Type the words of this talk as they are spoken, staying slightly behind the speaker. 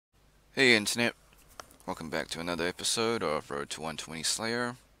Hey Internet, welcome back to another episode of Road to 120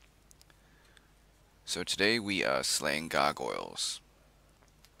 Slayer. So today we are slaying gargoyles.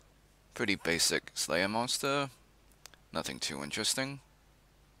 Pretty basic Slayer monster, nothing too interesting.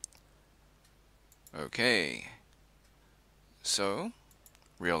 Okay, so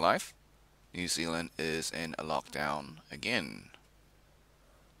real life, New Zealand is in a lockdown again.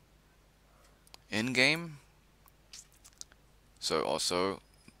 In game, so also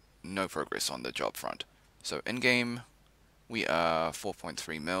no progress on the job front. So in game, we are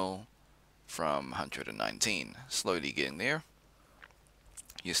 4.3 mil from 119, slowly getting there.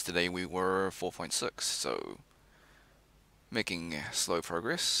 Yesterday we were 4.6, so making slow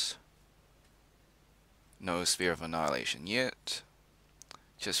progress. No Sphere of Annihilation yet.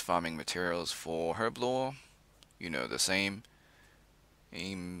 Just farming materials for Herblore. You know, the same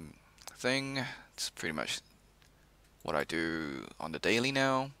aim thing. It's pretty much what I do on the daily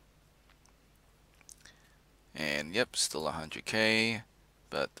now. And yep, still 100k.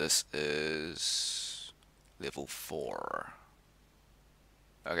 But this is level 4.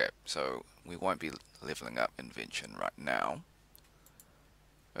 Okay, so we won't be leveling up Invention right now.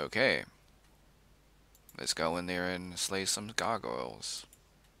 Okay, let's go in there and slay some gargoyles.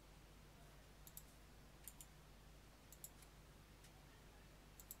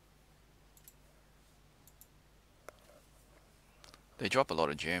 They drop a lot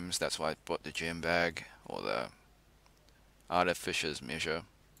of gems, that's why I bought the gem bag, or the artificer's measure.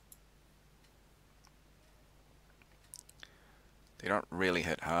 They don't really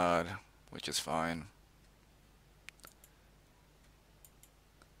hit hard, which is fine.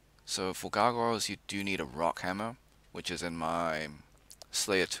 So for gargoyles you do need a rock hammer, which is in my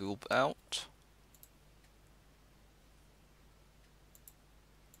Slayer tool belt.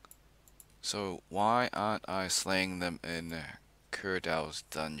 So why aren't I slaying them in Kurdal's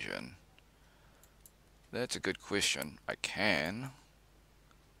dungeon? That's a good question. I can,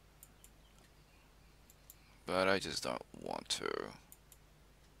 but I just don't want to.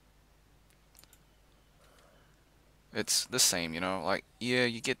 It's the same, like, yeah,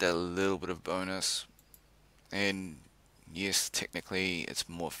 you get that little bit of bonus, and yes, technically it's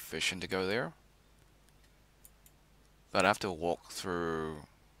more efficient to go there, but I have to walk through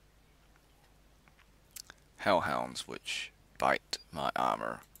hellhounds which bite my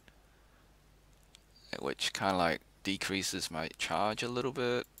armor, which kind of like decreases my charge a little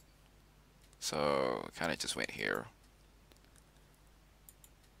bit, so kind of just went here.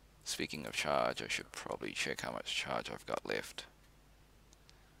 Speaking of charge, I should probably check how much charge I've got left.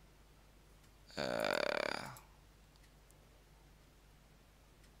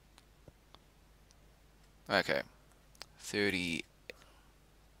 Okay, 30,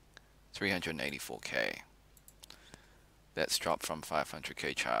 384k. That's dropped from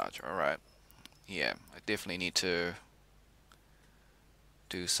 500k charge. Alright, yeah, I definitely need to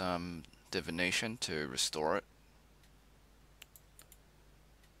do some divination to restore it.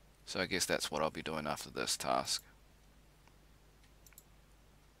 So I guess that's what I'll be doing after this task.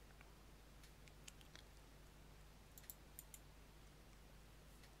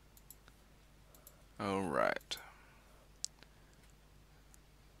 Alright.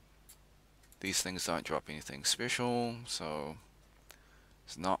 These things don't drop anything special, so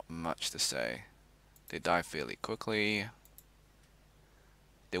there's not much to say. They die fairly quickly.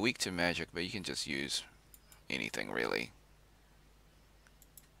 They're weak to magic, but you can just use anything really.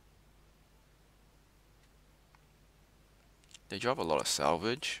 They drop a lot of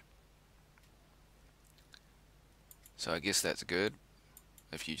salvage, so I guess that's good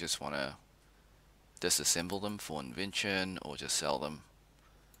if you just want to disassemble them for invention or just sell them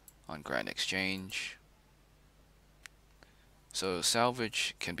on Grand Exchange. So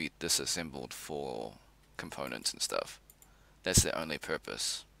salvage can be disassembled for components and stuff. That's their only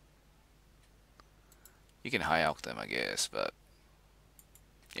purpose. You can high alch them, I guess, but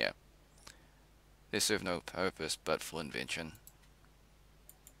yeah. They serve no purpose but for invention.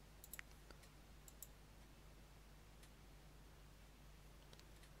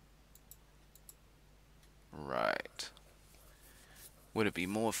 Right. Would it be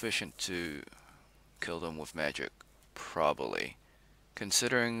more efficient to kill them with magic? Probably.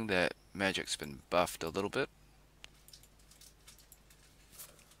 Considering that magic's been buffed a little bit.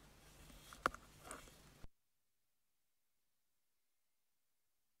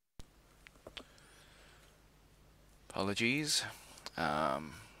 Apologies.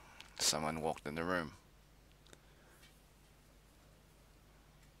 Um, Someone walked in the room.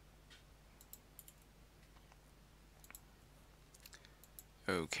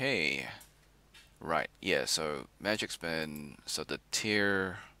 Okay. Right, yeah, so magic's been, so the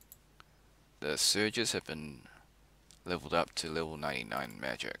tier the surges have been leveled up to level 99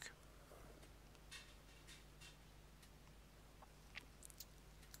 magic.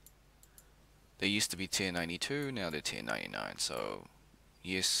 They used to be tier 92, now they're tier 99, so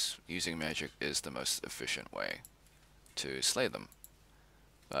yes, using magic is the most efficient way to slay them.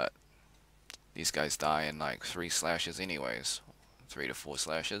 But these guys die in like 3 slashes anyways, 3 to 4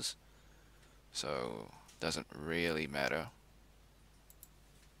 slashes, so doesn't really matter.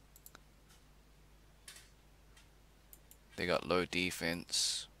 They got low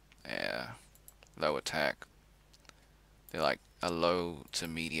defense, low attack. They're like a low to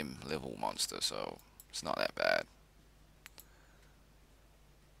medium level monster, so it's not that bad.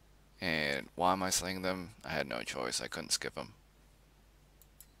 And why am I slaying them? I had no choice, I couldn't skip them.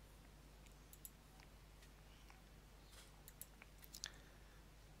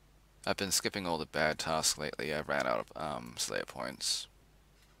 I've been skipping all the bad tasks lately. I ran out of Slayer points.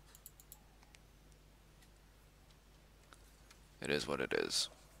 It is what it is.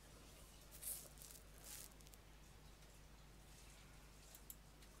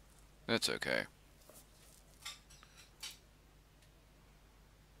 It's okay.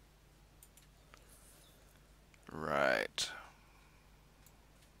 Right.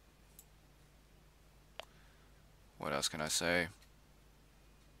 What else can I say?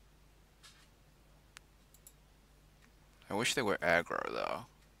 I wish they were aggro though.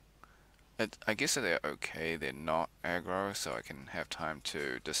 I guess that they're okay, they're not aggro, so I can have time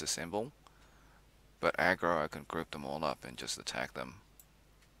to disassemble. But aggro, I can group them all up and just attack them.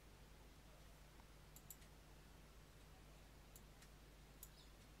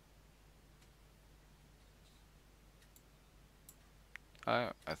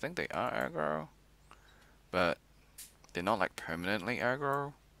 I think they are aggro, but they're not like permanently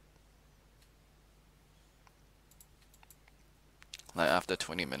aggro. Like after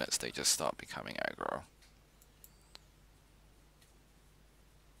 20 minutes they just stop becoming aggro.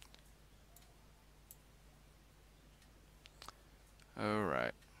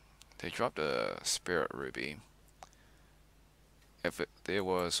 Alright. They dropped a Spirit Ruby. If there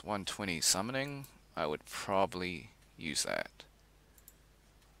was 120 summoning, I would probably use that.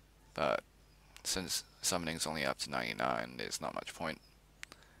 But since summoning's only up to 99, there's not much point.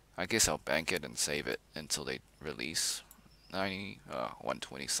 I guess I'll bank it and save it until they release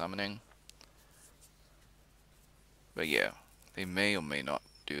 120 summoning. But yeah, they may or may not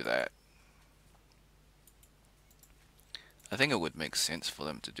do that. I think it would make sense for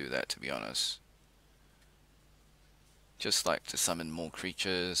them to do that, to be honest. Just like to summon more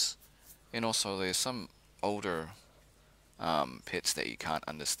creatures. And also there's some older pits that you can't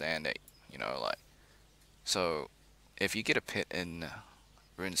understand that, you know, like, so if you get a pit in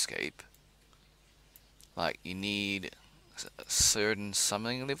RuneScape, like you need a certain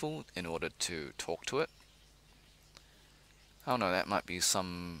summoning level in order to talk to it. I don't know, that might be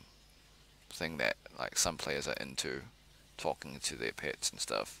some thing that like some players are into, talking to their pets and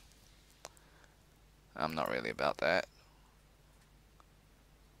stuff. I'm not really about that.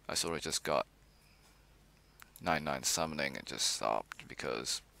 I sort of just got 99 summoning and just stopped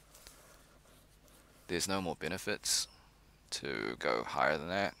because there's no more benefits to go higher than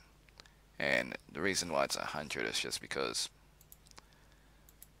that. And the reason why it's 100 is just because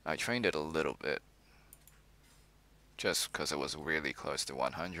I trained it a little bit just because it was really close to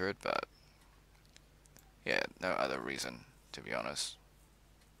 100, but yeah, no other reason, to be honest.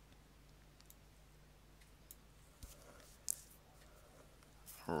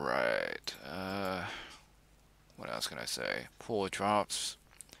 Right, what else can I say? Poor drops.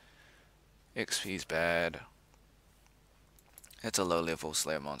 XP's bad. It's a low level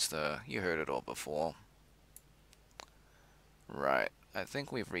Slayer monster. You heard it all before. Right, I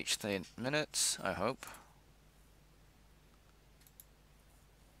think we've reached 10 minutes, I hope.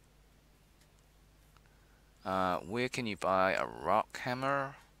 Where can you buy a rock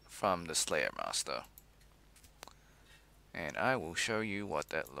hammer? From the Slayer Master. And I will show you what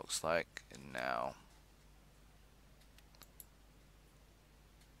that looks like now.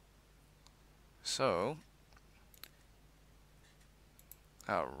 So,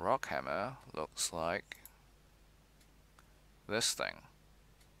 our rock hammer looks like this thing.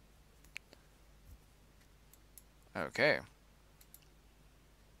 Okay.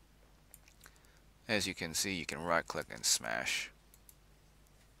 As you can see, you can right click and smash.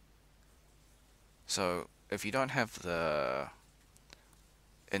 So if you don't have the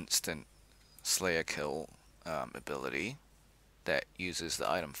instant Slayer kill ability that uses the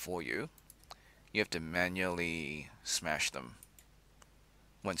item for you, you have to manually smash them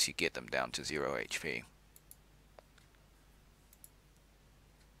once you get them down to 0 HP.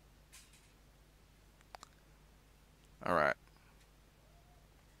 Alright.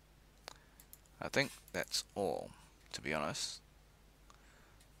 I think that's all, to be honest.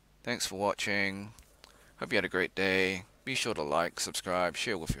 Thanks for watching. Hope you had a great day. Be sure to like, subscribe,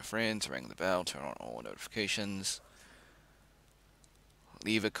 share with your friends, ring the bell, turn on all notifications.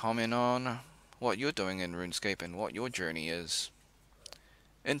 Leave a comment on what you're doing in RuneScape and what your journey is.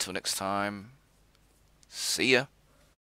 Until next time, see ya.